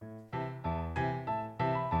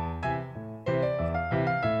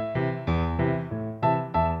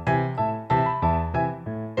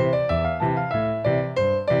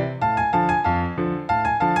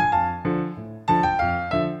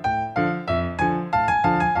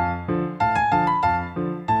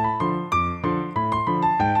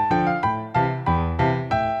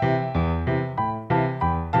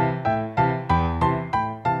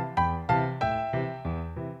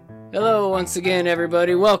once again,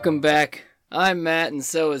 everybody. Welcome back. I'm Matt, and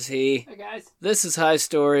so is he. Hey, guys. This is High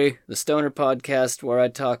Story, the stoner podcast where I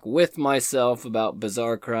talk with myself about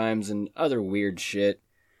bizarre crimes and other weird shit.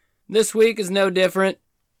 This week is no different.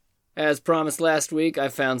 As promised last week, I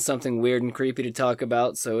found something weird and creepy to talk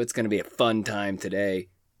about, so it's going to be a fun time today.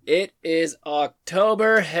 It is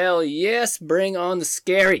October. Hell yes, bring on the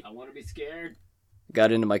scary. I want to be scared.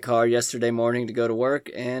 Got into my car yesterday morning to go to work,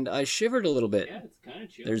 and I shivered a little bit. Yeah, it's kind of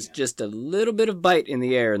chilly. There's just a little bit of bite in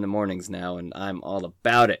the air in the mornings now, and I'm all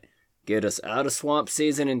about it. Get us out of swamp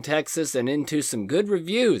season in Texas and into some good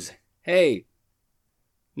reviews. Hey,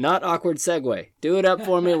 not awkward segue. Do it up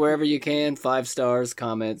for me wherever you can. 5 stars,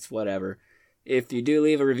 comments, whatever. If you do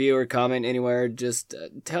leave a review or comment anywhere, just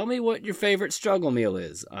tell me what your favorite struggle meal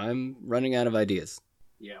is. I'm running out of ideas.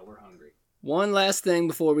 Yeah, we're hungry. One last thing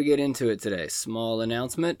before we get into it today. Small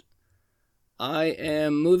announcement. I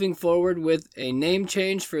am moving forward with a name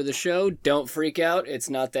change for the show. Don't freak out. It's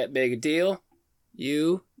not that big a deal.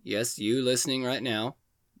 You listening right now,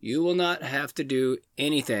 you will not have to do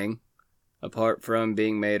anything apart from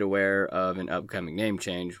being made aware of an upcoming name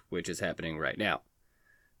change, which is happening right now.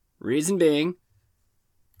 Reason being,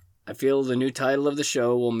 I feel the new title of the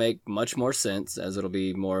show will make much more sense, as it'll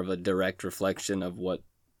be more of a direct reflection of what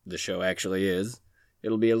the show actually is.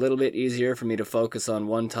 It'll be a little bit easier for me to focus on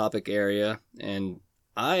one topic area, and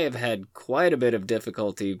I have had quite a bit of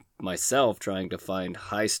difficulty myself trying to find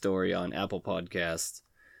High Story on Apple Podcasts.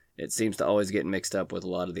 It seems to always get mixed up with a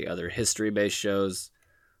lot of the other history-based shows.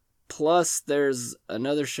 Plus, there's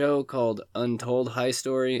another show called Untold High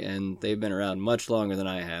Story, and they've been around much longer than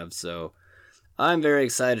I have, so I'm very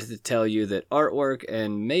excited to tell you that artwork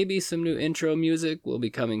and maybe some new intro music will be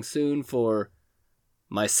coming soon for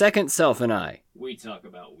My Second Self and I. We talk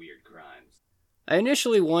about weird crimes. I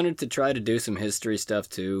initially wanted to try to do some history stuff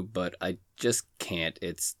too, but I just can't.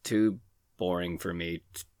 It's too boring for me.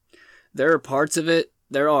 There are parts of it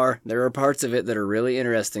that are really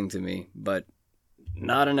interesting to me, but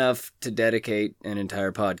not enough to dedicate an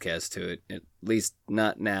entire podcast to it. At least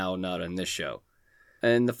not now, not on this show.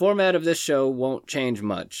 And the format of this show won't change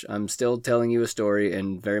much. I'm still telling you a story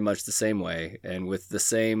in very much the same way, and with the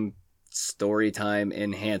same story time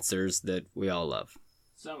enhancers that we all love.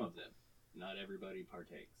 Some of them. Not everybody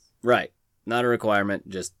partakes. Right. Not a requirement,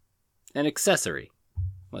 just an accessory.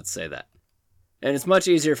 Let's say that. And it's much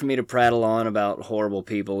easier for me to prattle on about horrible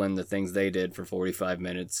people and the things they did for 45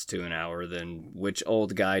 minutes to an hour than which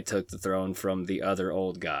old guy took the throne from the other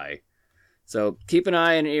old guy. So keep an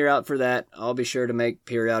eye and ear out for that. I'll be sure to make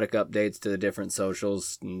periodic updates to the different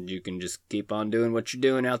socials, and you can just keep on doing what you're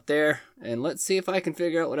doing out there. And let's see if I can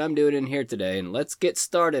figure out what I'm doing in here today, and let's get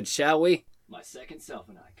started, shall we? My Second Self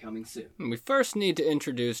and I, coming soon. We first need to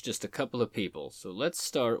introduce just a couple of people, so let's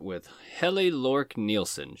start with Helle Lork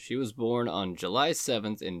Nielsen. She was born on July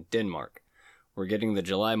 7th in Denmark. We're getting the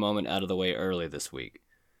July moment out of the way early this week.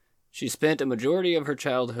 She spent a majority of her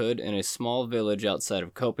childhood in a small village outside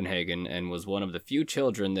of Copenhagen and was one of the few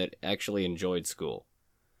children that actually enjoyed school.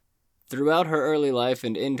 Throughout her early life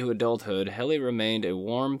and into adulthood, Helle remained a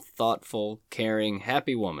warm, thoughtful, caring,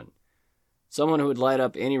 happy woman. Someone who would light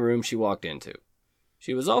up any room she walked into.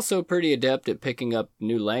 She was also pretty adept at picking up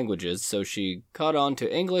new languages, so she caught on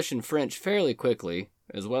to English and French fairly quickly,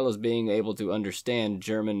 as well as being able to understand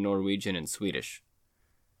German, Norwegian, and Swedish.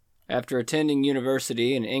 After attending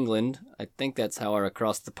university in England, I think that's how our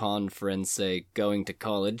across-the-pond friends say going to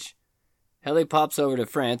college, Helle pops over to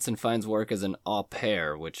France and finds work as an au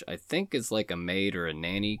pair, which I think is like a maid or a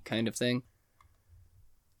nanny kind of thing.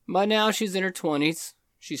 By now, she's in her 20s.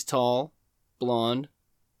 She's tall, blonde,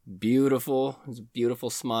 beautiful, has a beautiful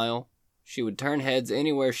smile. She would turn heads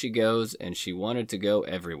anywhere she goes, and she wanted to go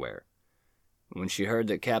everywhere. When she heard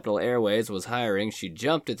that Capital Airways was hiring, she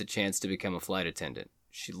jumped at the chance to become a flight attendant.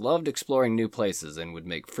 She loved exploring new places and would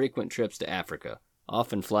make frequent trips to Africa,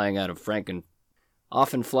 often flying out of Frankfurt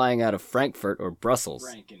or Brussels.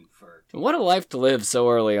 Frankenfurt. What a life to live so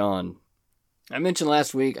early on. I mentioned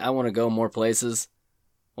last week I want to go more places.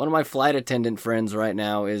 One of my flight attendant friends right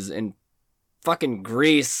now is in fucking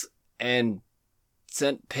Greece and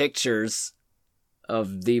sent pictures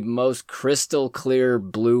of the most crystal clear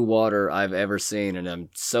blue water I've ever seen, and I'm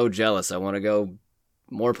so jealous. I want to go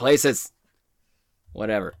more places.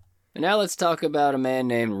 Whatever. And now let's talk about a man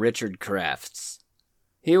named Richard Crafts.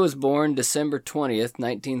 He was born December 20th,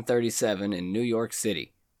 1937 in New York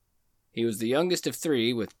City. He was the youngest of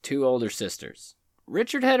 3 with 2 older sisters.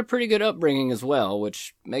 Richard had a pretty good upbringing as well,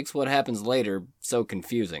 which makes what happens later so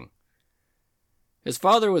confusing. His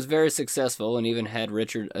father was very successful and even had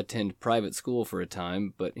Richard attend private school for a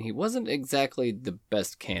time, but he wasn't exactly the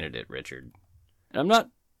best candidate, Richard. And I'm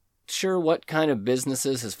not sure what kind of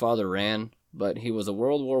businesses his father ran, but he was a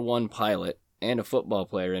World War I pilot and a football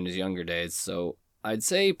player in his younger days, so I'd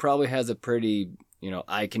say he probably has a pretty,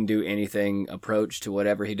 I can do anything approach to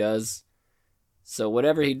whatever he does. So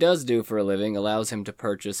whatever he does do for a living allows him to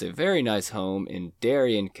purchase a very nice home in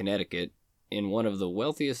Darien, Connecticut, in one of the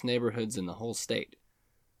wealthiest neighborhoods in the whole state.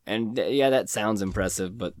 And yeah, that sounds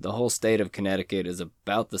impressive, but the whole state of Connecticut is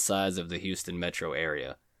about the size of the Houston metro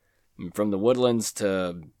area. And from the Woodlands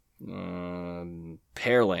to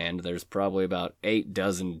Pearland, there's probably about 8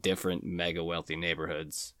 dozen different mega wealthy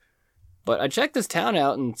neighborhoods. But I checked this town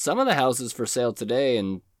out, and some of the houses for sale today,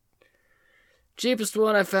 and cheapest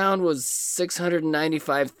one I found was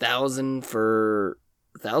 $695,000 for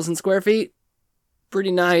 1,000 square feet.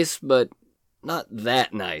 Pretty nice, but not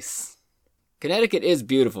that nice. Connecticut is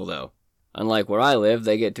beautiful, though. Unlike where I live,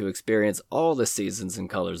 they get to experience all the seasons and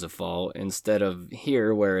colors of fall, instead of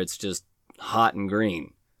here where it's just hot and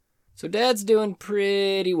green. So Dad's doing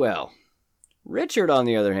pretty well. Richard, on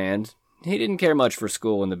the other hand, he didn't care much for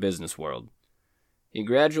school in the business world. He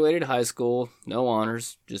graduated high school, no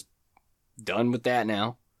honors, just done with that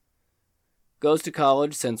now. Goes to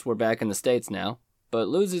college since we're back in the States now, but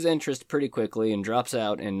loses interest pretty quickly and drops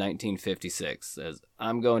out in 1956, says,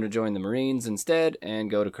 I'm going to join the Marines instead and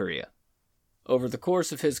go to Korea. Over the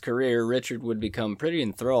course of his career, Richard would become pretty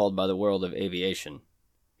enthralled by the world of aviation.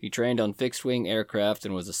 He trained on fixed-wing aircraft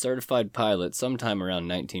and was a certified pilot sometime around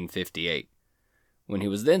 1958, when he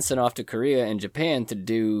was then sent off to Korea and Japan to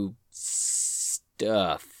do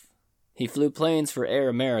stuff. He flew planes for Air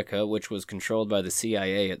America, which was controlled by the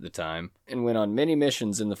CIA at the time, and went on many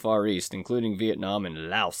missions in the Far East, including Vietnam and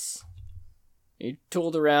Laos. He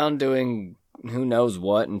tooled around doing who knows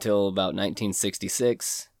what until about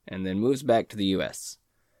 1966, and then moves back to the U.S.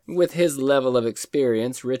 With his level of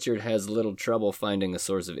experience, Richard has little trouble finding a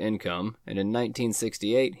source of income, and in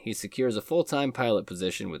 1968, he secures a full-time pilot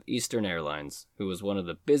position with Eastern Airlines, who was one of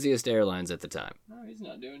the busiest airlines at the time. Oh, he's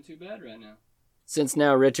not doing too bad right now. Since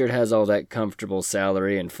now Richard has all that comfortable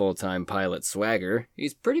salary and full-time pilot swagger,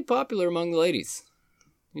 he's pretty popular among the ladies.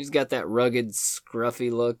 He's got that rugged,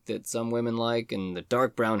 scruffy look that some women like, and the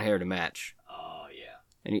dark brown hair to match. Oh, yeah.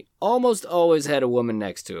 And he almost always had a woman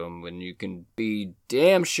next to him, when you can be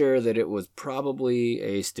damn sure that it was probably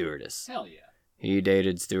a stewardess. Hell yeah. He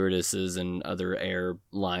dated stewardesses and other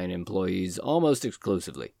airline employees almost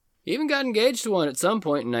exclusively. He even got engaged to one at some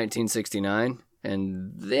point in 1969.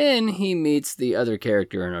 And then he meets the other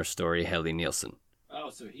character in our story, Helle Nielsen. Oh,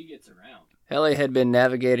 so he gets around. Helle had been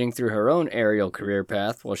navigating through her own aerial career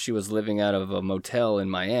path while she was living out of a motel in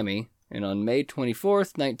Miami, and on May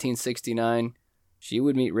 24th, 1969, she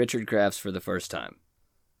would meet Richard Crafts for the first time.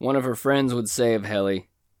 One of her friends would say of Helle,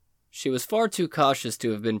 she was far too cautious to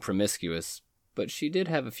have been promiscuous, but she did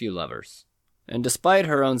have a few lovers. And despite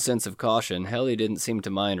her own sense of caution, Helle didn't seem to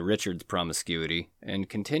mind Richard's promiscuity, and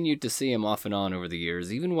continued to see him off and on over the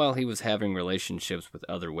years, even while he was having relationships with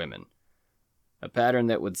other women. A pattern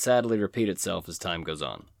that would sadly repeat itself as time goes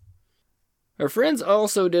on. Her friends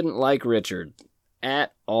also didn't like Richard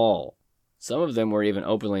at all. Some of them were even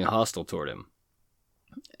openly hostile toward him.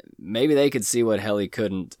 Maybe they could see what Helle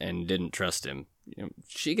couldn't and didn't trust him.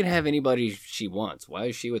 She can have anybody she wants. Why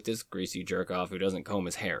is she with this greasy jerk-off who doesn't comb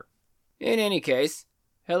his hair? In any case,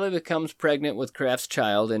 Helle becomes pregnant with Kraft's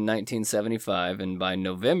child in 1975, and by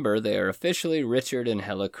November they are officially Richard and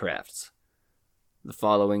Helle Crafts. The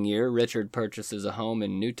following year, Richard purchases a home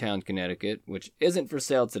in Newtown, Connecticut, which isn't for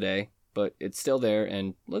sale today, but it's still there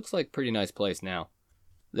and looks like a pretty nice place now.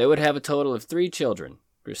 They would have a total of 3 children,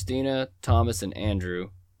 Christina, Thomas, and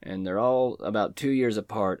Andrew, and they're all about 2 years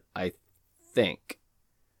apart, I think.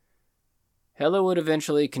 Helle would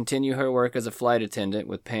eventually continue her work as a flight attendant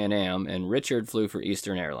with Pan Am, and Richard flew for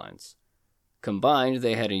Eastern Airlines. Combined,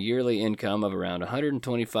 they had a yearly income of around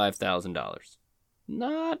 $125,000.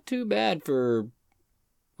 Not too bad for,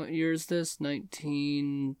 what year is this,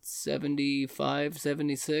 1975,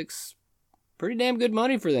 76? Pretty damn good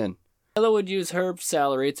money for then. Helle would use her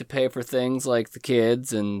salary to pay for things like the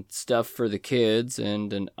kids and stuff for the kids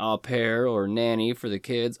and an au pair or nanny for the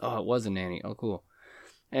kids. Oh, it was a nanny. Oh, cool.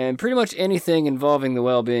 And pretty much anything involving the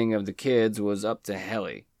well-being of the kids was up to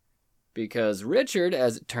Helle. Because Richard,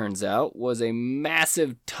 as it turns out, was a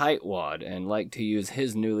massive tightwad and liked to use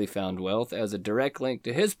his newly found wealth as a direct link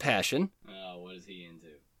to his passion. Oh, what is he into?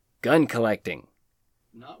 Gun collecting.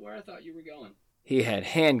 Not where I thought you were going. He had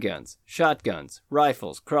handguns, shotguns,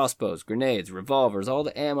 rifles, crossbows, grenades, revolvers, all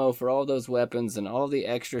the ammo for all those weapons, and all the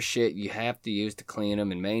extra shit you have to use to clean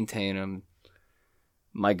them and maintain them.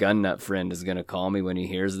 My gun nut friend is going to call me when he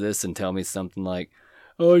hears this and tell me something like,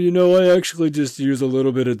 Oh, I actually just use a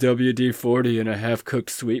little bit of WD-40 and a half-cooked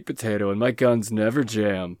sweet potato, and my guns never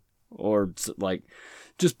jam. Or,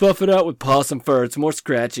 just buff it out with possum fur, it's more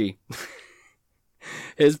scratchy.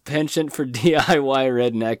 His penchant for DIY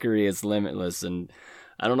redneckery is limitless, and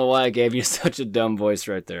I don't know why I gave you such a dumb voice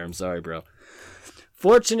right there. I'm sorry, bro.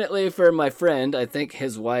 Fortunately for my friend, I think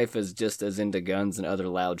his wife is just as into guns and other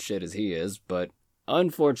loud shit as he is, but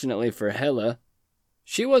unfortunately for Helle,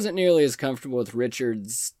 she wasn't nearly as comfortable with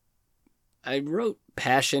Richard's... I wrote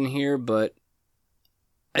passion here, but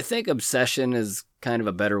I think obsession is kind of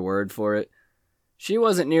a better word for it. She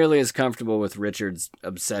wasn't nearly as comfortable with Richard's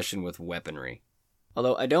obsession with weaponry.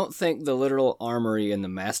 Although I don't think the literal armory in the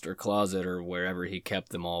master closet or wherever he kept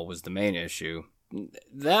them all was the main issue.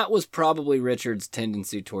 That was probably Richard's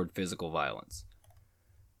tendency toward physical violence.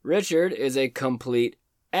 Richard is a complete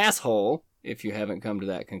asshole, if you haven't come to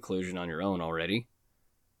that conclusion on your own already.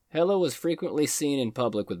 Helle was frequently seen in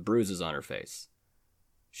public with bruises on her face.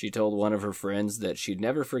 She told one of her friends that she'd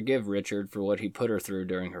never forgive Richard for what he put her through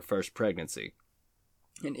during her first pregnancy.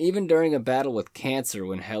 And even during a battle with cancer,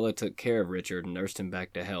 when Helle took care of Richard and nursed him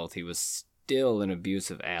back to health, he was still an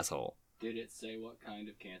abusive asshole. Did it say what kind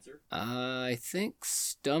of cancer? I think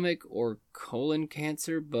stomach or colon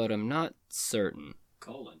cancer, but I'm not certain.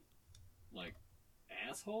 Colon? Like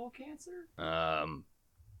asshole cancer?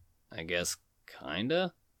 I guess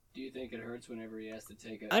kinda? Do you think it hurts whenever he has to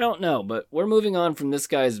take a... I don't know, but we're moving on from this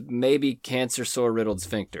guy's maybe cancer sore-riddled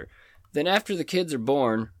sphincter. Then after the kids are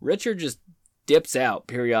born, Richard just dips out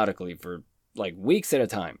periodically for, weeks at a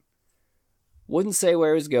time. Wouldn't say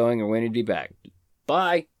where he's going or when he'd be back.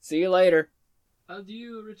 Bye. See you later.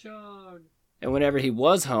 Adieu, Richard. And whenever he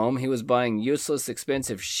was home, he was buying useless,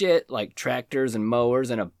 expensive shit like tractors and mowers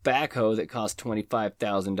and a backhoe that cost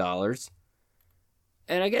 $25,000.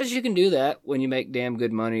 And I guess you can do that when you make damn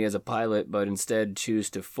good money as a pilot, but instead choose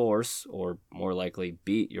to force, or more likely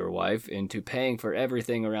beat your wife, into paying for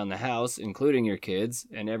everything around the house, including your kids,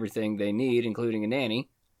 and everything they need, including a nanny.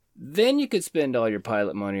 Then you could spend all your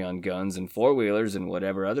pilot money on guns and four-wheelers and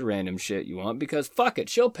whatever other random shit you want, because fuck it,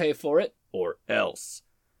 she'll pay for it, or else.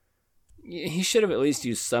 He should have at least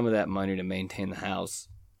used some of that money to maintain the house.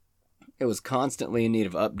 It was constantly in need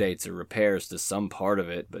of updates or repairs to some part of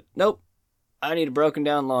it, but nope. I need a broken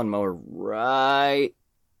down lawnmower right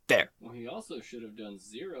there. Well, he also should have done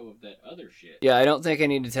zero of that other shit. Yeah, I don't think I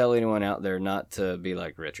need to tell anyone out there not to be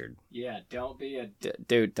like Richard. Yeah, don't be a...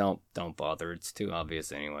 Dude, don't bother. It's too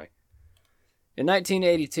obvious anyway. In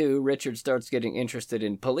 1982, Richard starts getting interested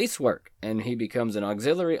in police work, and he becomes an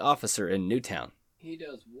auxiliary officer in Newtown. He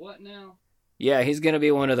does what now? Yeah, he's gonna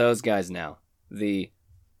be one of those guys now.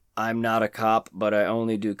 I'm not a cop, but I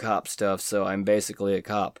only do cop stuff, so I'm basically a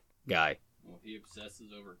cop guy. Well, if he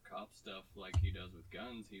obsesses over cop stuff like he does with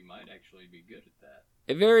guns, he might actually be good at that.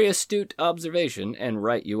 A very astute observation, and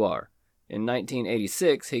right you are. In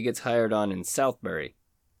 1986, he gets hired on in Southbury.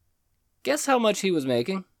 Guess how much he was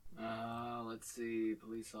making? Let's see.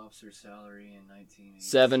 Police officer salary in 1986.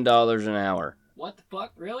 $7 an hour. What the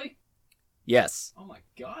fuck? Really? Yes. Oh my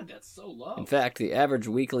god, that's so low. In fact, the average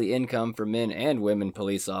weekly income for men and women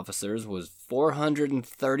police officers was $431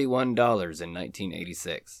 in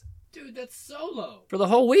 1986. Dude, that's so low. For the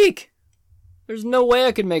whole week! There's no way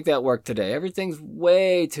I could make that work today. Everything's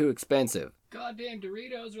way too expensive. Goddamn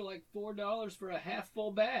Doritos are like $4 for a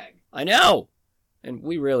half-full bag. I know! And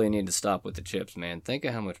we really need to stop with the chips, man. Think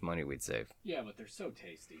of how much money we'd save. Yeah, but they're so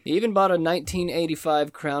tasty. He even bought a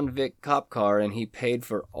 1985 Crown Vic cop car, and he paid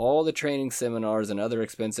for all the training seminars and other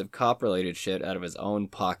expensive cop-related shit out of his own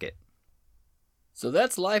pocket. So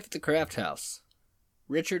that's life at the craft house.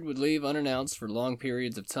 Richard would leave unannounced for long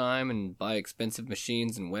periods of time and buy expensive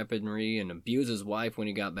machines and weaponry and abuse his wife when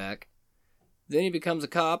he got back. Then he becomes a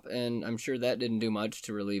cop, and I'm sure that didn't do much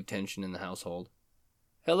to relieve tension in the household.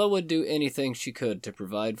 Helle would do anything she could to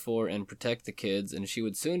provide for and protect the kids, and she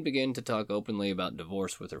would soon begin to talk openly about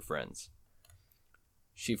divorce with her friends.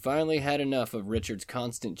 She finally had enough of Richard's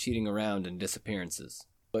constant cheating around and disappearances.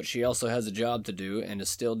 But she also has a job to do and is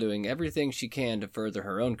still doing everything she can to further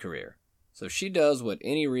her own career. So she does what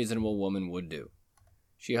any reasonable woman would do.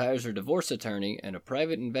 She hires her divorce attorney and a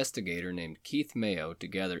private investigator named Keith Mayo to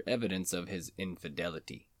gather evidence of his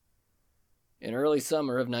infidelity. In early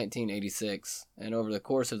summer of 1986, and over the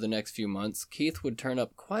course of the next few months, Keith would turn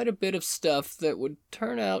up quite a bit of stuff that would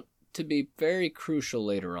turn out to be very crucial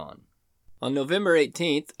later on. On November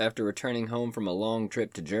 18th, after returning home from a long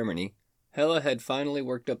trip to Germany, Helle had finally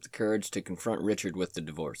worked up the courage to confront Richard with the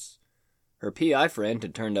divorce. Her PI friend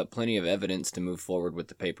had turned up plenty of evidence to move forward with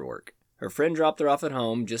the paperwork. Her friend dropped her off at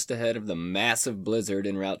home just ahead of the massive blizzard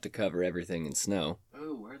en route to cover everything in snow.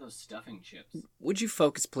 Ooh, where are those stuffing chips? Would you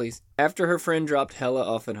focus, please? After her friend dropped Helle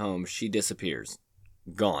off at home, she disappears.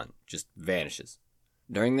 Gone. Just vanishes.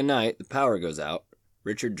 During the night, the power goes out.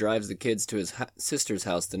 Richard drives the kids to his sister's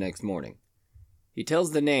house the next morning. He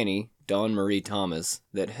tells the nanny, Dawn Marie Thomas,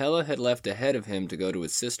 that Helle had left ahead of him to go to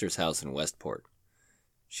his sister's house in Westport.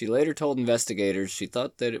 She later told investigators she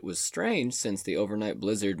thought that it was strange since the overnight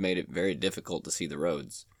blizzard made it very difficult to see the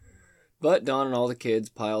roads. But Dawn and all the kids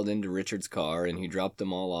piled into Richard's car, and he dropped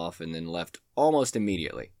them all off and then left almost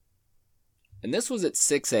immediately. And this was at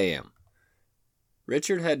 6 a.m.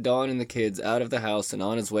 Richard had Dawn and the kids out of the house and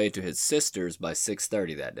on his way to his sister's by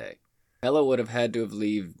 6:30 that day. Helle would have had to have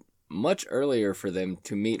left much earlier for them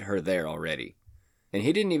to meet her there already. And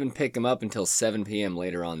he didn't even pick them up until 7 p.m.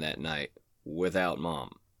 later on that night, without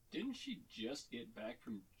Mom. Didn't she just get back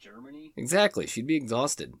from Germany? Exactly, she'd be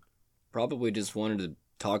exhausted. Probably just wanted to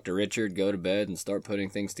talk to Richard, go to bed, and start putting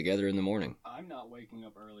things together in the morning. I'm not waking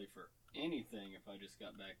up early for anything if I just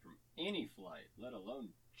got back from any flight, let alone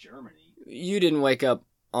Germany. You didn't wake up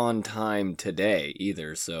on time today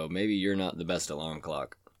either, so maybe you're not the best alarm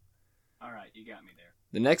clock. Alright, you got me there.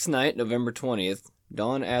 The next night, November 20th,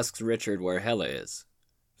 Dawn asks Richard where Helle is.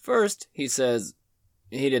 First, he says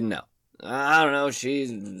he didn't know. I don't know,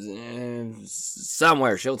 she's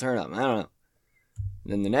somewhere, she'll turn up, I don't know.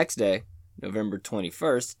 Then the next day, November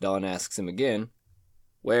 21st, Dawn asks him again,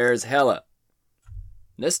 where's Helle?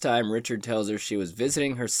 This time, Richard tells her she was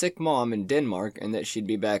visiting her sick mom in Denmark and that she'd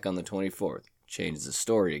be back on the 24th. Changes the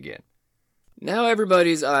story again. Now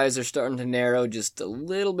everybody's eyes are starting to narrow just a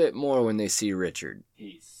little bit more when they see Richard.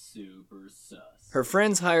 He's super sus. Her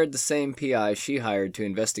friends hired the same PI she hired to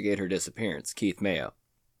investigate her disappearance, Keith Mayo.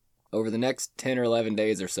 Over the next 10 or 11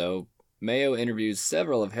 days or so, Mayo interviews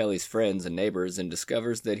several of Helle's friends and neighbors and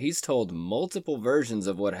discovers that he's told multiple versions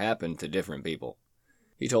of what happened to different people.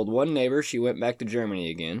 He told one neighbor she went back to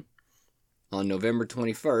Germany again. On November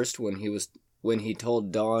 21st, when he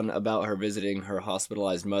told Dawn about her visiting her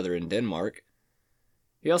hospitalized mother in Denmark,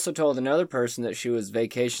 he also told another person that she was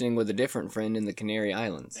vacationing with a different friend in the Canary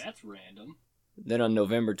Islands. That's random. Then on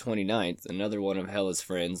November 29th, another one of Helle's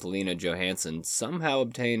friends, Lena Johansson, somehow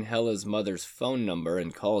obtained Helle's mother's phone number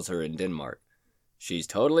and calls her in Denmark. She's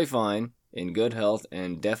totally fine, in good health,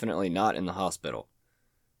 and definitely not in the hospital.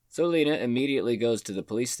 So Lena immediately goes to the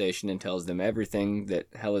police station and tells them everything that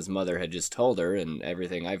Helle's mother had just told her and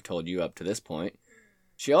everything I've told you up to this point.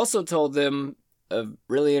 She also told them a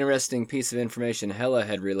really interesting piece of information Helle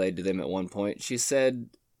had relayed to them at one point. She said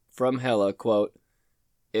from Helle, quote,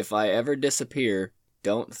 "If I ever disappear,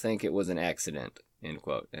 don't think it was an accident," end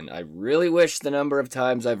quote. And I really wish the number of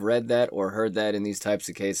times I've read that or heard that in these types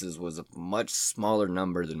of cases was a much smaller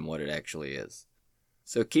number than what it actually is.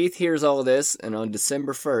 So Keith hears all this, and on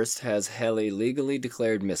December 1st has Helle legally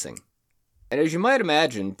declared missing. And as you might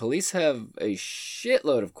imagine, police have a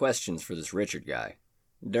shitload of questions for this Richard guy.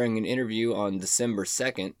 During an interview on December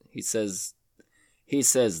 2nd, he says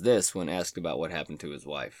this when asked about what happened to his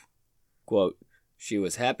wife. Quote, "She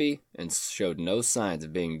was happy and showed no signs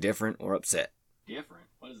of being different or upset." Different?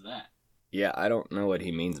 What is that? Yeah, I don't know what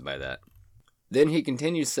he means by that. Then he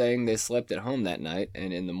continues saying they slept at home that night,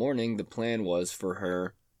 and in the morning the plan was for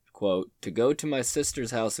her, quote, "to go to my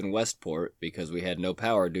sister's house in Westport because we had no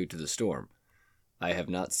power due to the storm. I have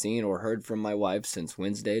not seen or heard from my wife since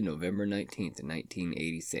Wednesday, November 19th,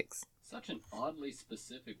 1986. Such an oddly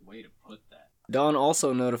specific way to put that. Dawn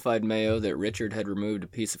also notified Mayo that Richard had removed a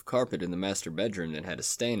piece of carpet in the master bedroom that had a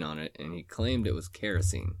stain on it, and he claimed it was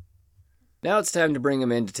kerosene. Now it's time to bring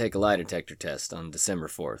him in to take a lie detector test on December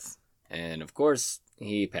 4th. And, of course,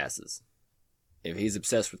 he passes. If he's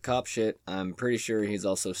obsessed with cop shit, I'm pretty sure he's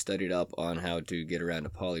also studied up on how to get around a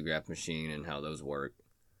polygraph machine and how those work.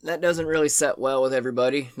 That doesn't really set well with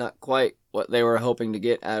everybody. Not quite what they were hoping to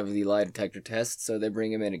get out of the lie detector test, so they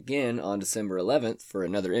bring him in again on December 11th for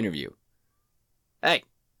another interview. "Hey,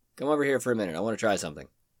 come over here for a minute. I want to try something."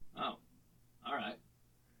 Oh, alright.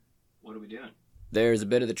 What are we doing? There's a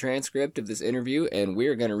bit of the transcript of this interview, and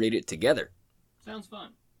we're going to read it together. Sounds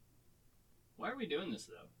fun. Why are we doing this,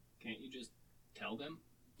 though? Can't you just tell them?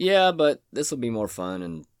 Yeah, but this will be more fun,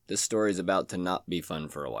 and this story's about to not be fun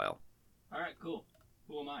for a while. Alright, cool.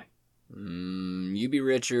 Who am I? You be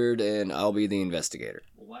Richard, and I'll be the investigator.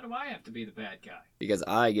 Well, why do I have to be the bad guy? Because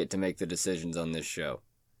I get to make the decisions on this show.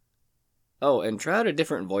 Oh, and try out a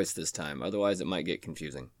different voice this time, otherwise it might get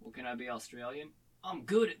confusing. Well, can I be Australian? I'm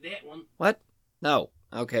good at that one. What? No.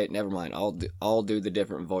 Okay, never mind. I'll do the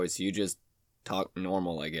different voice. You just talk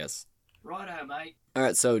normal, I guess. Righto, mate.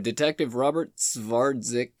 Alright, so Detective Robert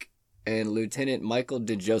Svardzik and Lieutenant Michael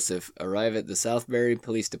DeJoseph arrive at the Southbury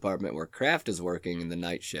Police Department where Kraft is working in the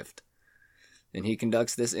night shift. and he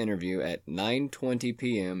conducts this interview at 9:20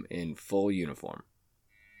 p.m. in full uniform.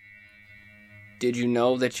 Did you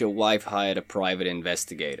know that your wife hired a private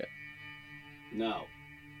investigator? No.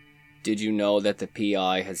 Did you know that the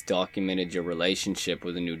PI has documented your relationship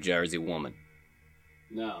with a New Jersey woman?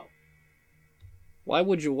 No. Why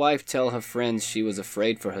would your wife tell her friends she was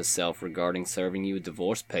afraid for herself regarding serving you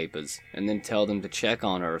divorce papers, and then tell them to check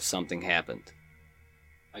on her if something happened?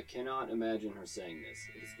 I cannot imagine her saying this.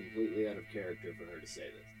 It is completely out of character for her to say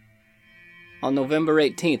this. On November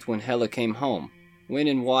 18th, when Helle came home, when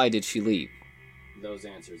and why did she leave? Those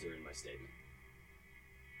answers are in my statement.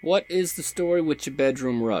 What is the story with your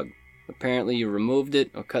bedroom rug? Apparently you removed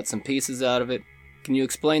it or cut some pieces out of it. Can you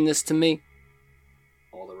explain this to me?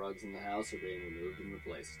 All the rugs in the house are being removed and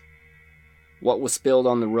replaced. What was spilled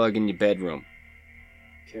on the rug in your bedroom?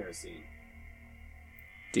 Kerosene.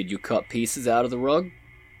 Did you cut pieces out of the rug?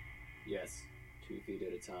 Yes, 2 feet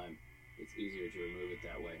at a time. It's easier to remove it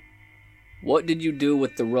that way. What did you do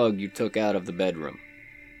with the rug you took out of the bedroom?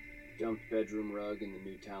 Dumped bedroom rug in the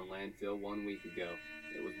Newtown landfill 1 week ago.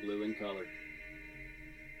 It was blue in color.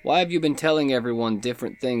 Why have you been telling everyone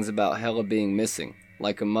different things about Helle being missing,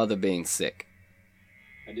 like a mother being sick?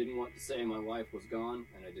 I didn't want to say my wife was gone,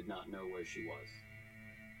 and I did not know where she was.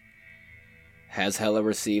 Has Helle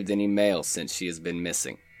received any mail since she has been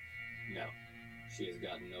missing? No. She has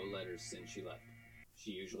gotten no letters since she left.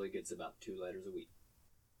 She usually gets about 2 letters a week.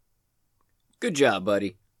 Good job,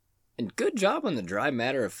 buddy. And good job on the dry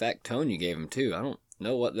matter-of-fact tone you gave him, too. I don't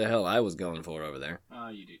know what the hell I was going for over there.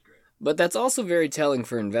 You did great. But that's also very telling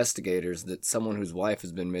for investigators that someone whose wife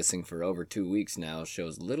has been missing for over 2 weeks now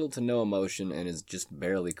shows little to no emotion and is just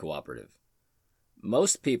barely cooperative.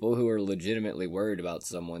 Most people who are legitimately worried about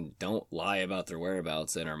someone don't lie about their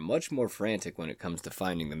whereabouts and are much more frantic when it comes to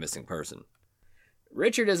finding the missing person.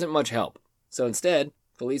 Richard isn't much help, so instead,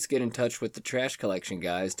 police get in touch with the trash collection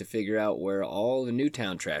guys to figure out where all the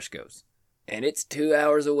Newtown trash goes. And it's 2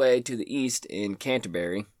 hours away to the east in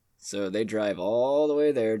Canterbury, so they drive all the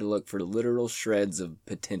way there to look for literal shreds of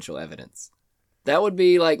potential evidence. That would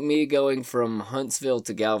be like me going from Huntsville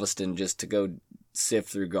to Galveston just to go sift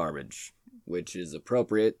through garbage, which is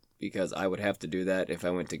appropriate because I would have to do that if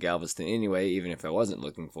I went to Galveston anyway, even if I wasn't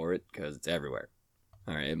looking for it, because it's everywhere.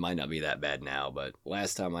 Alright, it might not be that bad now, but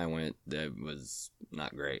last time I went, it was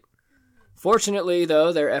not great. Fortunately,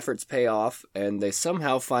 though, their efforts pay off, and they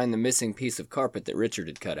somehow find the missing piece of carpet that Richard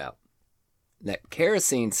had cut out. That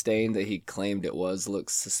kerosene stain that he claimed it was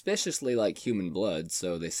looks suspiciously like human blood,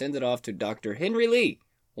 so they send it off to Dr. Henry Lee,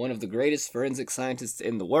 one of the greatest forensic scientists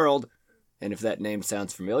in the world, and if that name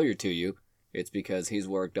sounds familiar to you, it's because he's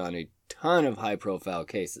worked on a ton of high-profile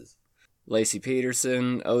cases. Lacey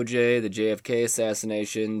Peterson, OJ, the JFK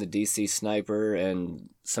assassination, the DC sniper, and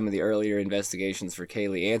some of the earlier investigations for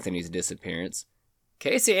Kaylee Anthony's disappearance.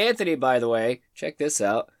 Casey Anthony, by the way, check this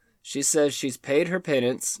out. She says she's paid her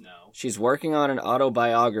penance. No. She's working on an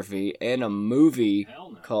autobiography and a movie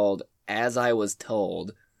Hell no. called As I Was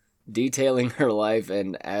Told, detailing her life,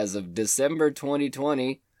 and as of December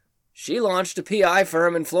 2020, she launched a PI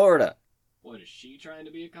firm in Florida. What, is she trying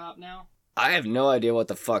to be a cop now? I have no idea what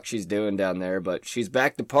the fuck she's doing down there, but she's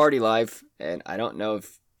back to party life, and I don't know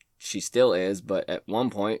if she still is, but at one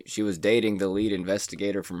point she was dating the lead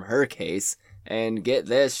investigator from her case, and get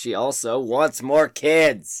this, she also wants more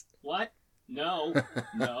kids. What? No.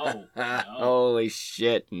 No. No. Holy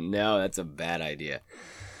shit, no, that's a bad idea.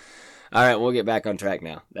 Alright, we'll get back on track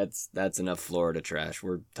now. That's enough Florida trash.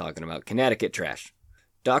 We're talking about Connecticut trash.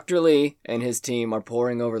 Dr. Lee and his team are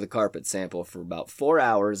poring over the carpet sample for about 4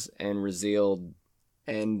 hours and results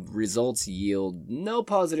yield no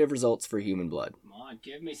positive results for human blood. Come on,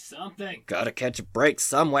 give me something. Gotta catch a break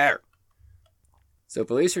somewhere. So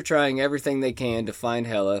police are trying everything they can to find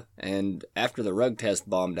Helle, and after the rug test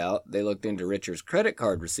bombed out, they looked into Richard's credit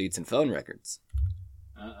card receipts and phone records.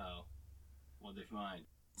 Uh-oh. What'd they find?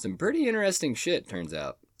 Some pretty interesting shit, turns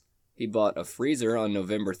out. He bought a freezer on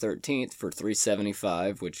November 13th for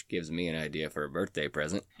 $375, which gives me an idea for a birthday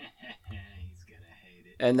present. He's gonna hate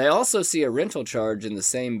it. And they also see a rental charge in the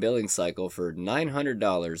same billing cycle for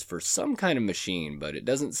 $900 for some kind of machine, but it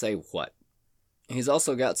doesn't say what. He's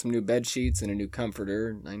also got some new bed sheets and a new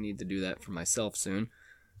comforter. I need to do that for myself soon.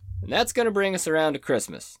 And that's going to bring us around to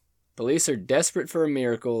Christmas. Police are desperate for a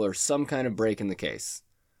miracle or some kind of break in the case.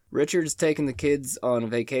 Richard's taking the kids on a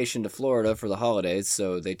vacation to Florida for the holidays,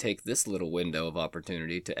 so they take this little window of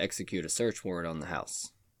opportunity to execute a search warrant on the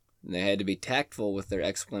house. And they had to be tactful with their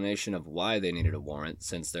explanation of why they needed a warrant,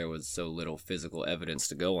 since there was so little physical evidence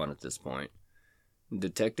to go on at this point.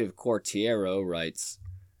 Detective Quartiero writes,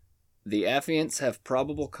 The affiants have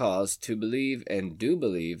probable cause to believe and do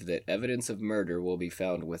believe that evidence of murder will be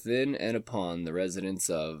found within and upon the residence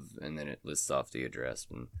of, and then it lists off the address.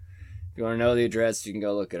 And if you want to know the address, you can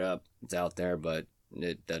go look it up. It's out there, but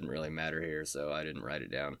it doesn't really matter here, so I didn't write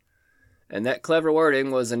it down. And that clever wording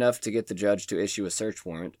was enough to get the judge to issue a search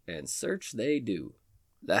warrant, and search they do.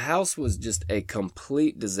 The house was just a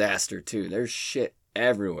complete disaster, too. There's shit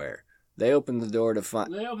everywhere. They opened the door to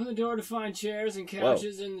find chairs and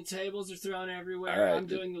couches, and the tables are thrown everywhere. Right, I'm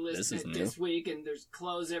doing the list this week, and there's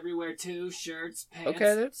clothes everywhere, too. Shirts,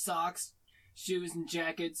 pants, socks, shoes and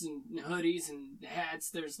jackets and hoodies and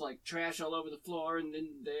hats. There's, like, trash all over the floor, and then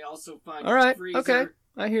they also find a freezer. Okay,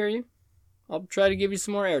 I hear you. I'll try to give you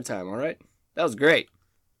some more airtime, all right? That was great.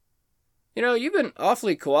 You know, you've been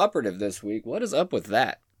awfully cooperative this week. What is up with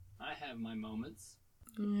that? I have my moments.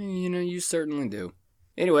 You know, you certainly do.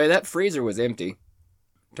 Anyway, that freezer was empty.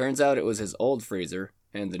 Turns out it was his old freezer,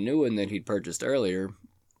 and the new one that he'd purchased earlier,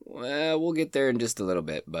 well, we'll get there in just a little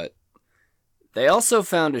bit, but they also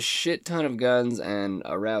found a shit ton of guns and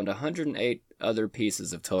around 108 other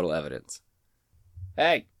pieces of total evidence.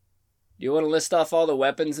 Hey, do you want to list off all the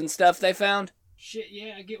weapons and stuff they found? Shit,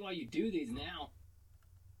 yeah, I get why you do these now.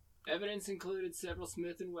 Evidence included several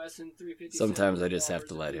Smith & Wesson 357 Sometimes I just have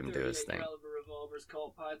to let him do his thing. Caliber revolvers,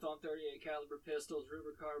 Colt Python 38 caliber pistols,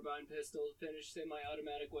 Ruger carbine pistols, finished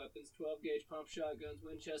semi-automatic weapons, 12-gauge pump shotguns,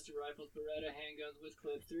 Winchester rifles, Beretta handguns with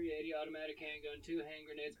clips, 380 automatic handgun, 2 hand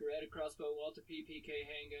grenades, Beretta crossbow, Walter PPK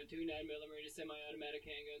handgun, 2 9mm semi-automatic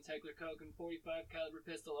handguns, Heckler Koch and 45 caliber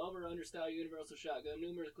pistol, over-under style universal shotgun,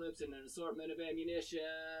 numerous clips, and an assortment of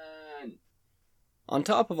ammunition. On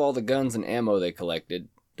top of all the guns and ammo they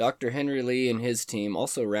collected, Dr. Henry Lee and his team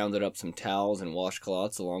also rounded up some towels and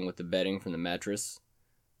washcloths along with the bedding from the mattress.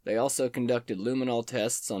 They also conducted luminol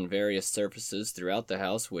tests on various surfaces throughout the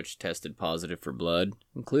house which tested positive for blood,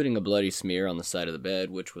 including a bloody smear on the side of the bed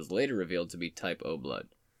which was later revealed to be type O blood.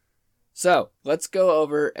 So, let's go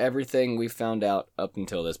over everything we found out up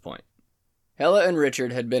until this point. Helle and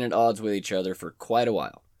Richard had been at odds with each other for quite a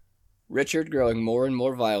while. Richard growing more and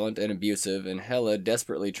more violent and abusive, and Helle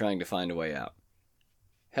desperately trying to find a way out.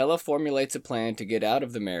 Helle formulates a plan to get out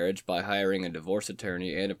of the marriage by hiring a divorce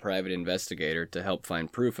attorney and a private investigator to help find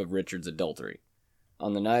proof of Richard's adultery.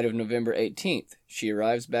 On the night of November 18th, she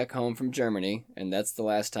arrives back home from Germany, and that's the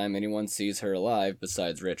last time anyone sees her alive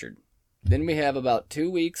besides Richard. Then we have about 2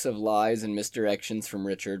 weeks of lies and misdirections from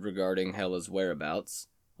Richard regarding Helle's whereabouts.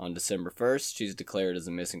 On December 1st, she's declared as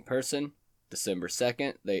a missing person. December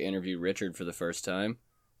 2nd, they interview Richard for the first time.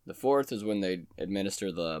 The 4th is when they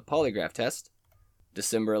administer the polygraph test.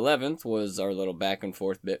 December 11th was our little back and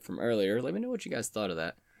forth bit from earlier. Let me know what you guys thought of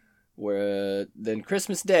that. Then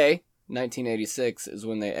Christmas Day, 1986, is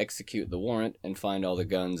when they execute the warrant and find all the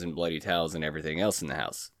guns and bloody towels and everything else in the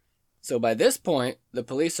house. So by this point, the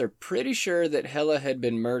police are pretty sure that Helle had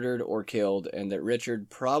been murdered or killed and that Richard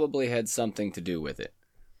probably had something to do with it.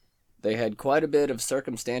 They had quite a bit of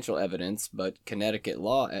circumstantial evidence, but Connecticut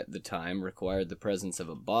law at the time required the presence of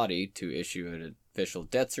a body to issue an official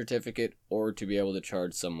death certificate or to be able to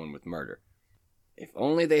charge someone with murder. If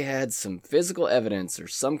only they had some physical evidence or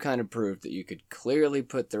some kind of proof that you could clearly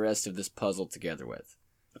put the rest of this puzzle together with.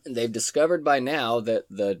 And they've discovered by now that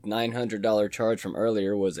the $900 charge from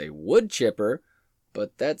earlier was a wood chipper,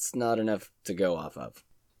 but that's not enough to go off of.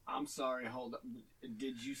 I'm sorry, hold up.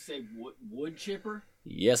 Did you say wood chipper?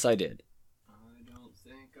 Yes, I did. I don't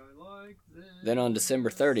think I like this. Then on December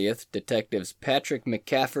 30th, detectives Patrick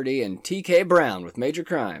McCafferty and T.K. Brown with Major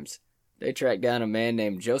Crimes, they tracked down a man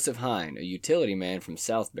named Joseph Hine, a utility man from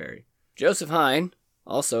Southbury. Joseph Hine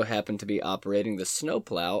also happened to be operating the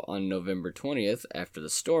snowplow on November 20th after the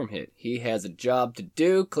storm hit. He has a job to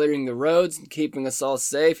do, clearing the roads and keeping us all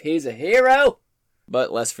safe. He's a hero!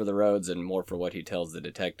 But less for the roads and more for what he tells the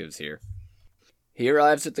detectives here. He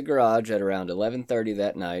arrives at the garage at around 11:30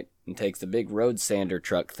 that night and takes the big road sander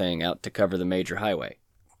truck thing out to cover the major highway.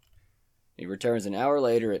 He returns an hour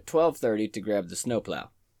later at 12:30 to grab the snowplow.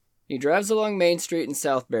 He drives along Main Street in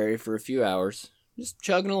Southbury for a few hours, just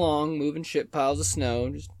chugging along, moving shit piles of snow,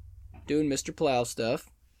 just doing Mr. Plow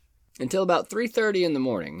stuff. Until about 3:30 in the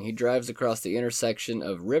morning, he drives across the intersection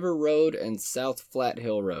of River Road and South Flat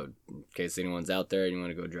Hill Road, in case anyone's out there and you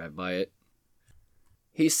want to go drive by it.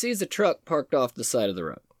 He sees a truck parked off the side of the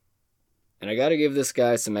road. And I gotta give this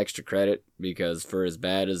guy some extra credit, because for as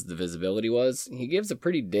bad as the visibility was, he gives a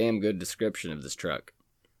pretty damn good description of this truck.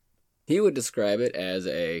 He would describe it as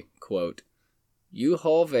a, quote,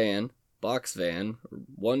 U-Haul van, box van,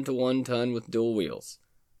 1-to-1 ton with dual wheels.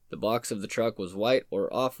 The box of the truck was white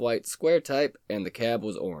or off-white square type, and the cab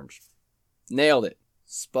was orange. Nailed it.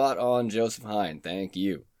 Spot on, Joseph Hine. Thank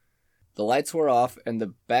you. The lights were off, and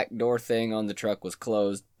the back door thing on the truck was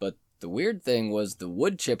closed, but the weird thing was the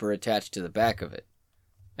wood chipper attached to the back of it.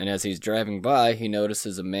 And as he's driving by, he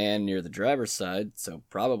notices a man near the driver's side, so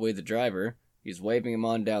probably the driver. He's waving him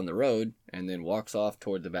on down the road, and then walks off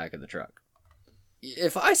toward the back of the truck.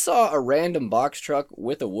 If I saw a random box truck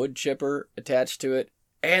with a wood chipper attached to it,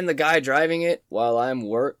 and the guy driving it while I'm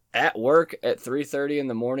at work at 3:30 in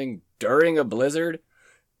the morning during a blizzard,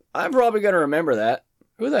 I'm probably going to remember that.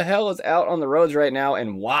 Who the hell is out on the roads right now,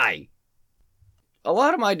 and why? A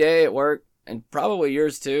lot of my day at work, and probably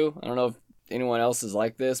yours too, I don't know if anyone else is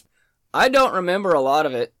like this, I don't remember a lot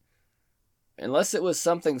of it. Unless it was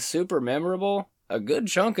something super memorable, a good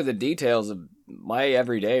chunk of the details of my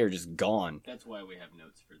everyday are just gone. That's why we have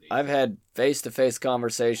notes for these. I've had face-to-face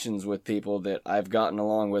conversations with people that I've gotten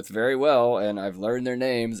along with very well, and I've learned their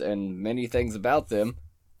names and many things about them.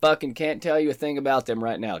 Fucking can't tell you a thing about them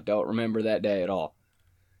right now. Don't remember that day at all.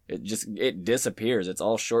 It disappears. It's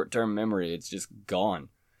all short-term memory. It's just gone.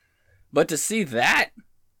 But to see that,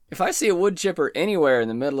 if I see a wood chipper anywhere in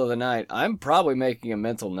the middle of the night, I'm probably making a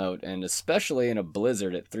mental note, and especially in a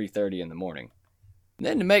blizzard at 3:30 in the morning. And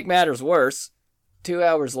then to make matters worse, 2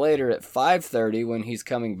 hours later at 5:30 when he's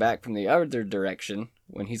coming back from the other direction,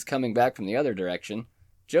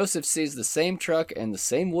 Joseph sees the same truck and the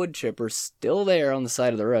same wood chipper still there on the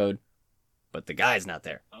side of the road, but the guy's not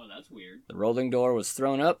there. Oh, that's weird. The rolling door was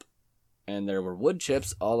thrown up, and there were wood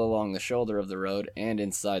chips all along the shoulder of the road and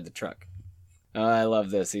inside the truck. Oh, I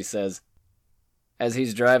love this. He says, as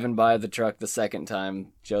he's driving by the truck the second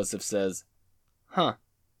time, Joseph says, "Huh,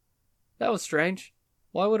 that was strange.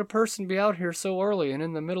 Why would a person be out here so early and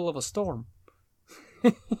in the middle of a storm?"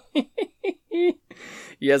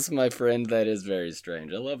 Yes, my friend, that is very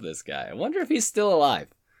strange. I love this guy. I wonder if he's still alive.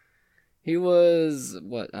 He was,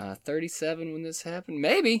 37 when this happened?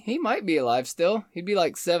 Maybe. He might be alive still. He'd be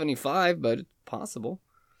like 75, but it's possible.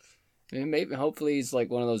 And maybe, hopefully he's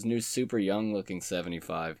like one of those new super young looking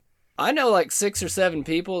 75. I know like 6 or 7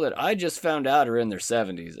 people that I just found out are in their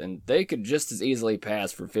 70s, and they could just as easily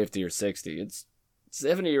pass for 50 or 60.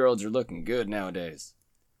 70-year-olds are looking good nowadays.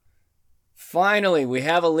 Finally, we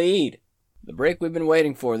have a lead. The break we've been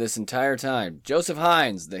waiting for this entire time. Joseph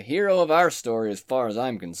Hines, the hero of our story as far as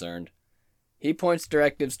I'm concerned. He points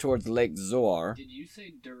directives towards Lake Zoar. Did you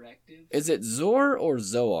say directives? Is it Zor or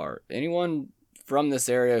Zoar? Anyone from this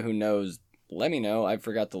area who knows, let me know. I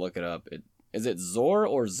forgot to look it up. Is it Zor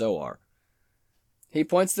or Zoar? He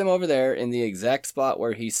points them over there in the exact spot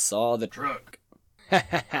where he saw the truck.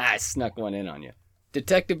 I snuck one in on you.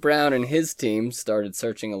 Detective Brown and his team started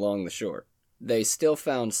searching along the shore. They still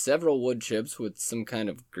found several wood chips with some kind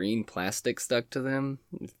of green plastic stuck to them,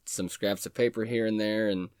 some scraps of paper here and there,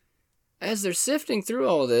 and as they're sifting through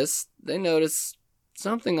all this, they notice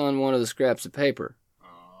something on one of the scraps of paper.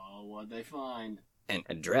 Oh, what'd they find? An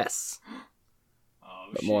address. Oh,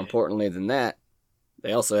 but more importantly than that,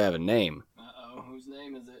 they also have a name. Uh-oh, whose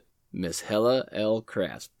name is it? Miss Helle L.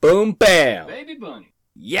 Crass. Boom, bam! Baby Bunny.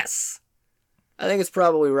 Yes! I think it's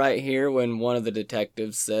probably right here when one of the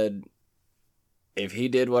detectives said, "If he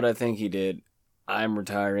did what I think he did, I'm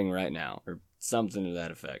retiring right now," or something to that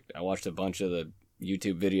effect. I watched a bunch of the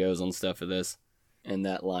YouTube videos on stuff for this, and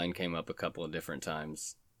that line came up a couple of different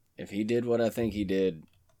times. If he did what I think he did,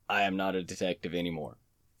 I am not a detective anymore.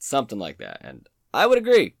 Something like that, and I would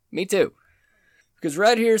agree. Me too. Because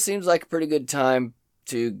right here seems like a pretty good time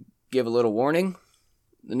to give a little warning.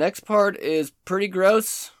 The next part is pretty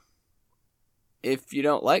gross. If you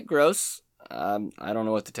don't like gross, I don't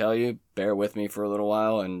know what to tell you. Bear with me for a little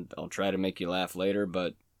while, and I'll try to make you laugh later,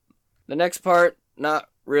 but the next part, not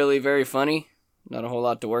really very funny. Not a whole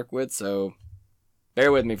lot to work with, so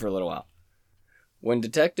bear with me for a little while. When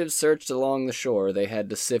detectives searched along the shore, they had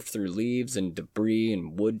to sift through leaves and debris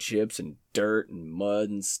and wood chips and dirt and mud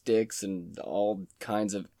and sticks and all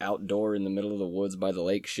kinds of outdoor in the middle of the woods by the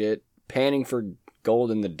lake shit, panning for gold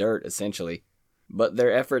in the dirt, essentially. But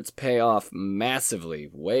their efforts pay off massively,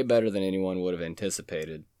 way better than anyone would have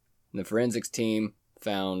anticipated. The forensics team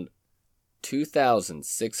found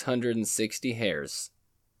 2,660 hairs,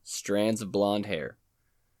 strands of blonde hair,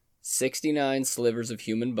 69 slivers of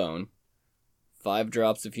human bone, 5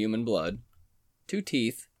 drops of human blood, 2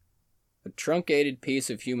 teeth, a truncated piece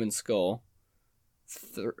of human skull,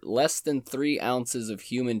 less than 3 ounces of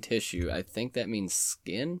human tissue, I think that means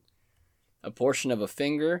skin, a portion of a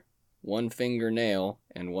finger, 1 fingernail,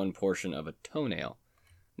 and 1 portion of a toenail.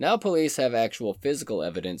 Now police have actual physical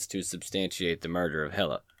evidence to substantiate the murder of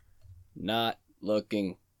Helle. Not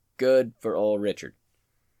looking good for old Richard.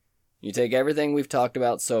 You take everything we've talked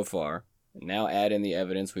about so far, and now add in the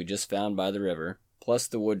evidence we just found by the river, plus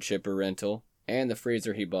the wood chipper rental, and the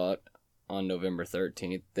freezer he bought on November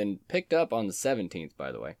 13th, then picked up on the 17th,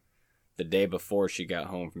 by the way, the day before she got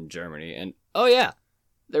home from Germany. And, oh yeah,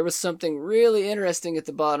 there was something really interesting at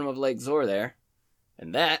the bottom of Lake Zor there,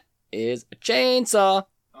 and that is a chainsaw.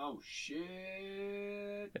 Oh,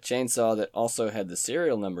 shit. A chainsaw that also had the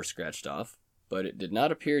serial number scratched off, but it did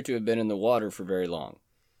not appear to have been in the water for very long.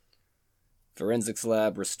 Forensics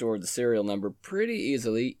lab restored the serial number pretty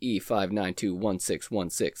easily,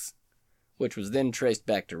 E5921616, which was then traced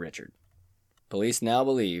back to Richard. Police now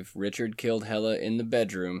believe Richard killed Helle in the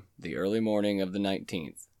bedroom the early morning of the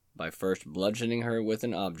 19th by first bludgeoning her with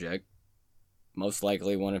an object, most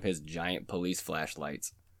likely one of his giant police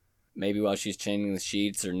flashlights. Maybe while she's changing the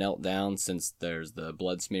sheets or knelt down since there's the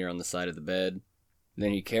blood smear on the side of the bed.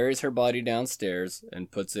 Then he carries her body downstairs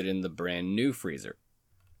and puts it in the brand new freezer.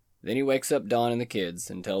 Then he wakes up Dawn and the kids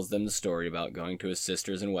and tells them the story about going to his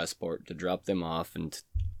sisters in Westport to drop them off and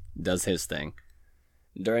does his thing.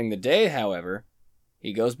 During the day, however,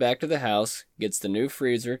 he goes back to the house, gets the new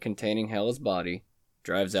freezer containing Helle's body,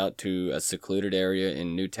 drives out to a secluded area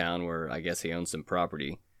in Newtown where I guess he owns some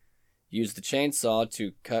property, used the chainsaw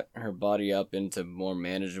to cut her body up into more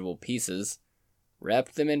manageable pieces,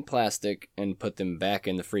 wrapped them in plastic, and put them back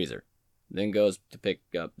in the freezer. Then goes to pick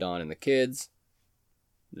up Dawn and the kids.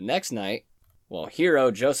 The next night, while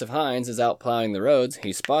hero Joseph Hines is out plowing the roads,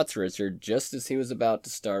 he spots Richard just as he was about to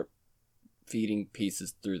start feeding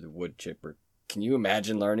pieces through the wood chipper. Can you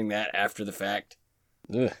imagine learning that after the fact?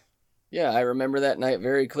 Ugh. Yeah, I remember that night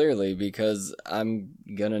very clearly because I'm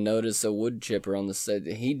gonna notice a wood chipper on the side.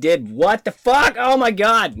 He did what the fuck? Oh my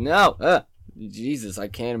god, no! Jesus, I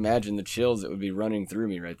can't imagine the chills that would be running through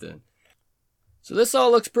me right then. So this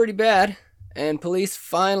all looks pretty bad, and police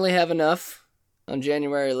finally have enough. On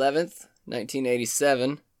January 11th,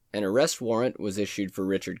 1987, an arrest warrant was issued for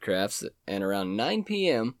Richard Crafts, and around 9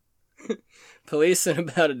 p.m., police and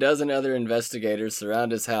about a dozen other investigators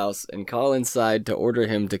surround his house and call inside to order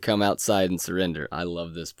him to come outside and surrender. I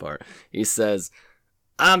love this part. He says,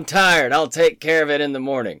 "I'm tired, I'll take care of it in the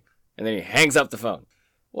morning." And then he hangs up the phone.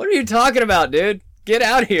 What are you talking about, dude? Get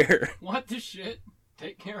out here. What the shit?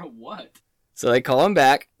 Take care of what? So they call him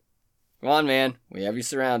back. Come on, man. We have you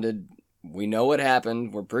surrounded. We know what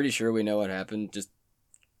happened. We're pretty sure we know what happened. Just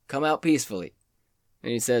come out peacefully.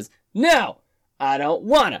 And he says, "No, I don't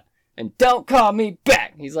wanna. And don't call me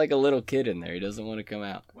back." He's like a little kid in there. He doesn't want to come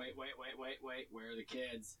out. Wait. Where are the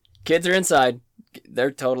kids? Kids are inside.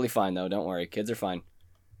 They're totally fine, though. Don't worry. Kids are fine.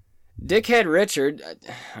 Dickhead Richard...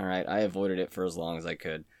 Alright, I avoided it for as long as I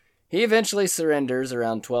could. He eventually surrenders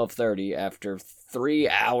around 12:30 after 3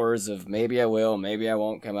 hours of maybe I will, maybe I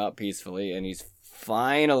won't come out peacefully, and he's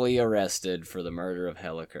finally arrested for the murder of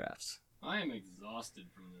Helle Crafts. I am exhausted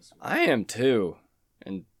from this one. I am too.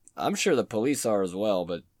 And I'm sure the police are as well,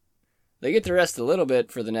 but they get to rest a little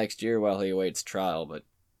bit for the next year while he awaits trial, but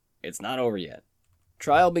it's not over yet.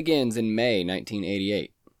 Trial begins in May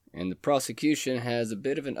 1988, and the prosecution has a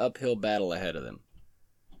bit of an uphill battle ahead of them.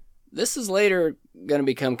 This is later going to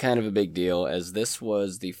become kind of a big deal, as this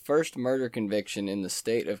was the first murder conviction in the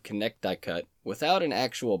state of Connecticut without an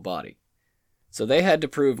actual body. So they had to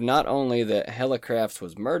prove not only that Helle Crafts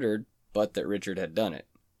was murdered, but that Richard had done it,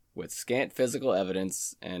 with scant physical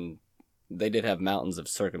evidence, and they did have mountains of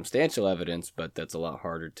circumstantial evidence, but that's a lot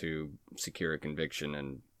harder to secure a conviction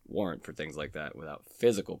and warrant for things like that without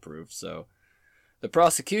physical proof. So the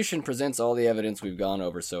prosecution presents all the evidence we've gone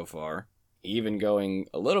over so far. Even going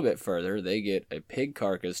a little bit further, they get a pig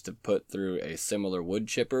carcass to put through a similar wood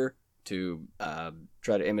chipper to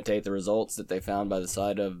try to imitate the results that they found by the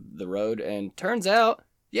side of the road, and turns out,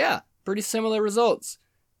 yeah, pretty similar results.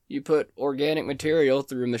 You put organic material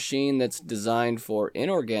through a machine that's designed for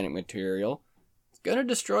inorganic material, it's going to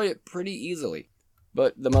destroy it pretty easily.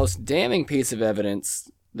 But the most damning piece of evidence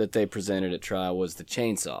that they presented at trial was the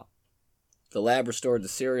chainsaw. The lab restored the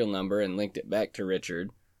serial number and linked it back to Richard,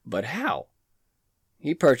 but how?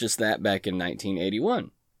 He purchased that back in 1981.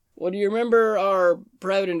 Well, do you remember our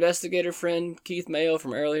private investigator friend, Keith Mayo,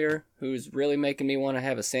 from earlier, who's really making me want to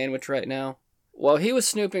have a sandwich right now? While he was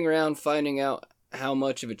snooping around finding out how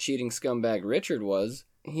much of a cheating scumbag Richard was,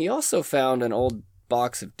 he also found an old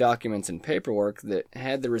box of documents and paperwork that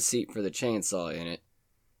had the receipt for the chainsaw in it,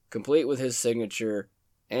 complete with his signature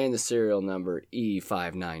and the serial number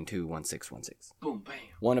E5921616. Boom, bam.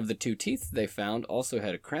 One of the 2 teeth they found also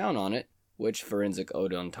had a crown on it, which forensic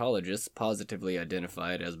odontologists positively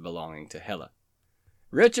identified as belonging to Helle.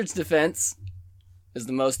 Richard's defense is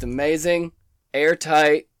the most amazing,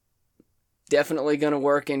 airtight, definitely gonna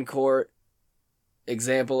work in court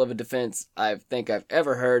example of a defense I think I've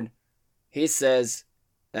ever heard. He says,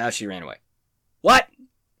 "Now she ran away." What?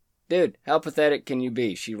 Dude, how pathetic can you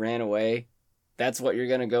be? She ran away. That's what you're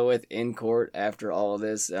going to go with in court after all of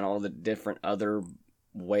this and all the different other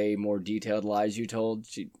way more detailed lies you told?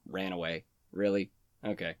 She ran away. Really?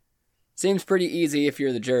 Okay. Seems pretty easy if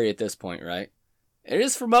you're the jury at this point, right? It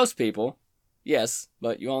is for most people. Yes,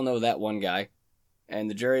 but you all know that one guy. And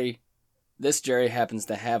this jury happens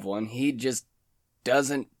to have one. He just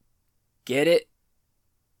doesn't get it.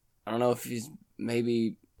 I don't know if he's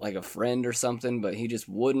maybe like a friend or something, but he just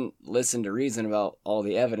wouldn't listen to reason about all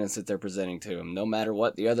the evidence that they're presenting to him. No matter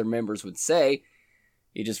what the other members would say,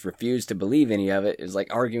 he just refused to believe any of it. It was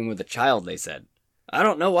like arguing with a child, they said. I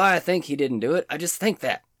don't know why I think he didn't do it. I just think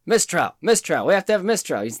that. Mistrial. We have to have a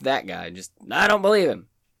mistrial. He's that guy. I don't believe him.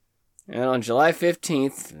 And on July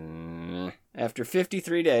 15th, after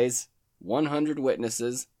 53 days, 100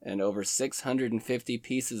 witnesses, and over 650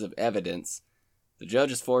 pieces of evidence, the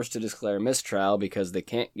judge is forced to declare mistrial because they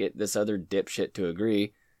can't get this other dipshit to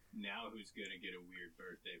agree. Now who's gonna get a weird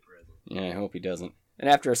birthday present? Yeah, I hope he doesn't. And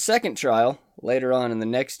after a second trial, later on in the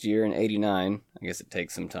next year in 89, I guess it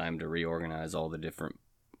takes some time to reorganize all the different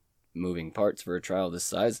moving parts for a trial this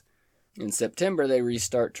size. In September, they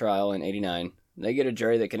restart trial in 89. They get a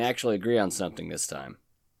jury that can actually agree on something this time.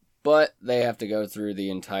 But they have to go through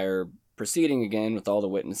the entire proceeding again with all the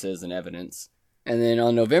witnesses and evidence. And then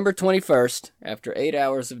on November 21st, after 8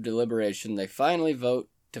 hours of deliberation, they finally vote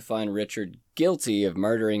to find Richard guilty of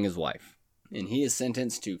murdering his wife. And he is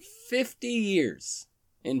sentenced to 50 years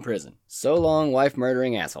in prison. So long,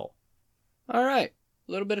 wife-murdering asshole. Alright,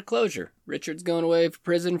 a little bit of closure. Richard's going away for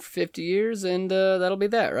prison for 50 years, and that'll be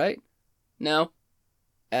that, right? No.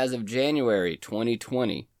 As of January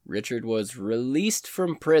 2020, Richard was released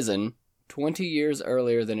from prison 20 years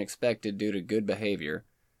earlier than expected due to good behavior,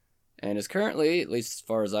 and is currently, at least as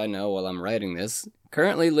far as I know while I'm writing this,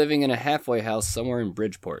 currently living in a halfway house somewhere in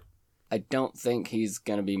Bridgeport. I don't think he's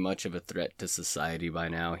going to be much of a threat to society by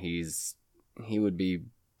now. He would be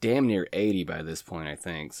damn near 80 by this point, I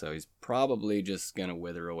think, so he's probably just going to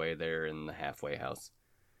wither away there in the halfway house.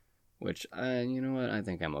 Which, you know what, I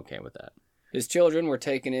think I'm okay with that. His children were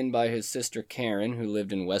taken in by his sister Karen, who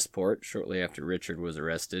lived in Westport shortly after Richard was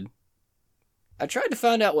arrested. I tried to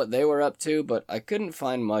find out what they were up to, but I couldn't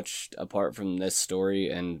find much apart from this story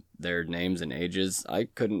and their names and ages.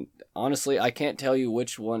 Honestly, I can't tell you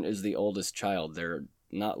which one is the oldest child. They're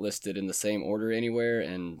not listed in the same order anywhere,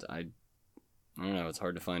 and I don't know, it's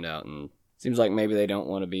hard to find out, and it seems like maybe they don't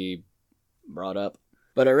want to be brought up.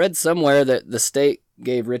 But I read somewhere that the state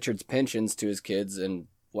gave Richard's pensions to his kids, and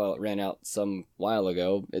while it ran out some while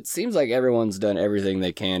ago, it seems like everyone's done everything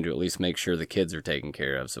they can to at least make sure the kids are taken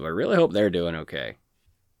care of, so I really hope they're doing okay.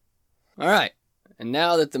 Alright, and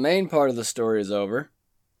now that the main part of the story is over,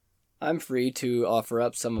 I'm free to offer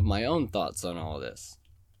up some of my own thoughts on all of this.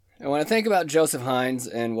 And when I think about Joseph Hines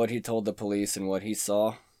and what he told the police and what he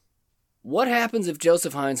saw, what happens if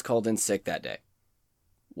Joseph Hines called in sick that day?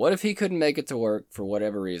 What if he couldn't make it to work for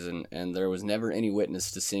whatever reason, and there was never any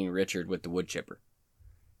witness to seeing Richard with the woodchipper?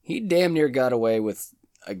 He damn near got away with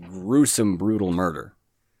a gruesome, brutal murder.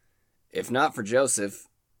 If not for Joseph,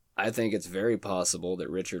 I think it's very possible that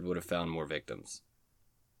Richard would have found more victims.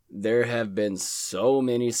 There have been so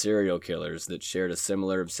many serial killers that shared a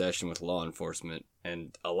similar obsession with law enforcement,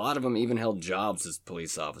 and a lot of them even held jobs as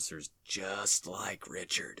police officers, just like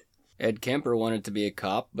Richard. Ed Kemper wanted to be a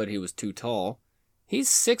cop, but he was too tall. He's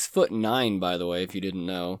 6'9", by the way, if you didn't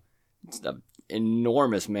know. It's an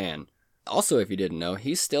enormous man. Also, if you didn't know,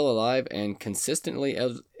 he's still alive and consistently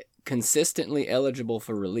eligible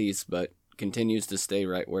for release, but continues to stay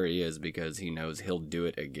right where he is because he knows he'll do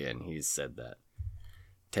it again. He's said that.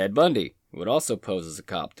 Ted Bundy would also pose as a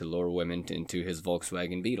cop to lure women into his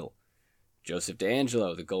Volkswagen Beetle. Joseph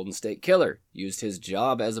DeAngelo, the Golden State Killer, used his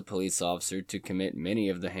job as a police officer to commit many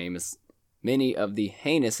of the heinous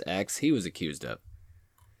acts he was accused of.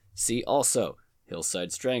 See also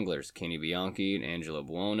Hillside Stranglers, Kenny Bianchi and Angelo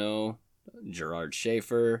Buono, Gerard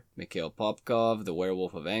Schaefer, Mikhail Popkov, The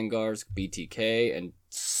Werewolf of Angars, BTK, and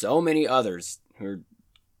so many others who are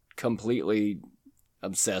completely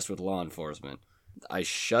obsessed with law enforcement. I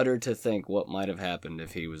shudder to think what might have happened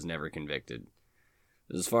if he was never convicted.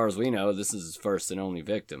 As far as we know, this is his first and only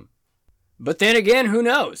victim. But then again, who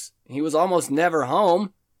knows? He was almost never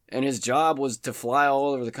home, and his job was to fly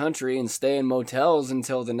all over the country and stay in motels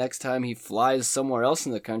until the next time he flies somewhere else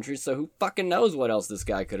in the country, so who fucking knows what else this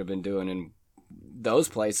guy could have been doing in those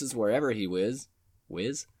places, wherever he was.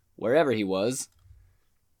 Wherever he was.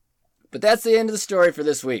 But that's the end of the story for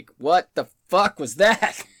this week. What the fuck was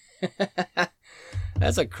that?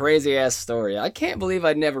 That's a crazy-ass story. I can't believe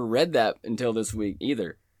I'd never read that until this week,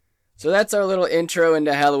 either. So that's our little intro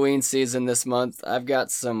into Halloween season this month. I've got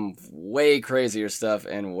some way crazier stuff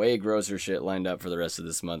and way grosser shit lined up for the rest of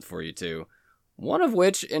this month for you too. One of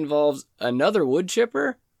which involves another wood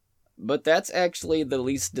chipper, but that's actually the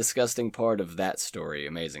least disgusting part of that story,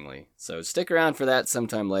 amazingly. So stick around for that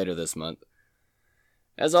sometime later this month.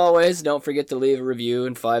 As always, don't forget to leave a review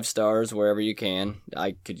and 5 stars wherever you can.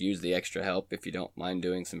 I could use the extra help if you don't mind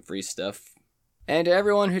doing some free stuff. And to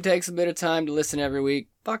everyone who takes a bit of time to listen every week,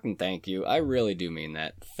 fucking thank you. I really do mean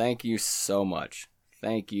that. Thank you so much.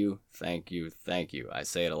 Thank you, thank you, thank you. I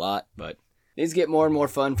say it a lot, but these get more and more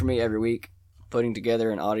fun for me every week. Putting together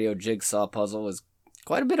an audio jigsaw puzzle is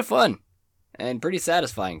quite a bit of fun. And pretty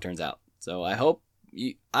satisfying, turns out. So I hope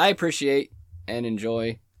I appreciate and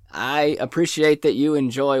enjoy. I appreciate that you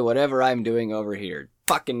enjoy whatever I'm doing over here.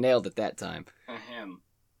 Fucking nailed it that time. Ahem.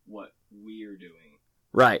 What we're doing.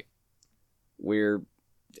 Right. We're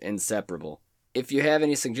inseparable. If you have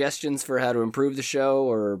any suggestions for how to improve the show,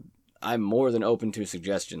 or I'm more than open to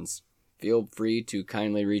suggestions, feel free to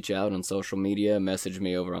kindly reach out on social media. Message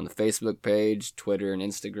me over on the Facebook page, Twitter and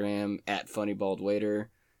Instagram, @FunnyBaldWaiter.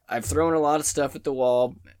 I've thrown a lot of stuff at the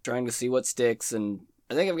wall, trying to see what sticks, and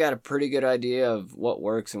I think I've got a pretty good idea of what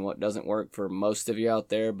works and what doesn't work for most of you out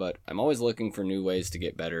there, but I'm always looking for new ways to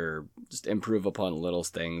get better, or just improve upon little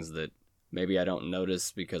things that maybe I don't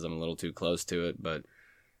notice because I'm a little too close to it, but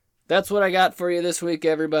that's what I got for you this week,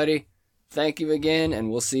 everybody. Thank you again, and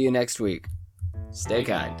we'll see you next week. Stay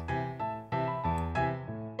kind.